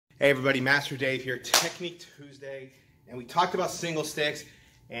Hey everybody, Master Dave here, Technique Tuesday, and we talked about single sticks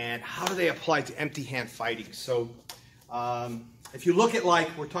and how do they apply to empty hand fighting. So if you look at,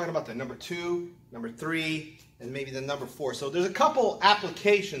 like, we're talking about the number 2, number 3, and maybe the number 4. So there's a couple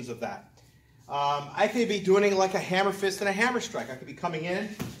applications of that. I could be doing like a hammer fist and a hammer strike. I could be coming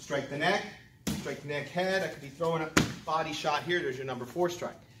in, strike the neck head. I could be throwing a body shot here. There's your number 4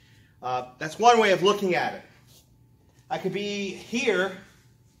 strike. That's one way of looking at it. I could be here,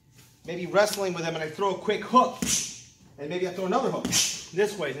 maybe wrestling with them, and I throw a quick hook, and maybe I throw another hook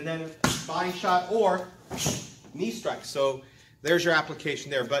this way, and then body shot or knee strike. So there's your application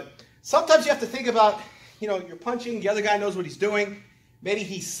there. But sometimes you have to think about, you're punching, the other guy knows what he's doing. Maybe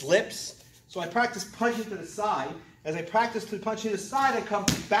he slips. So I practice punching to the side. As I practice punching to the side, I come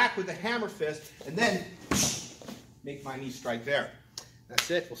back with the hammer fist, and then make my knee strike there.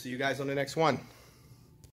 That's it. We'll see you guys on the next one.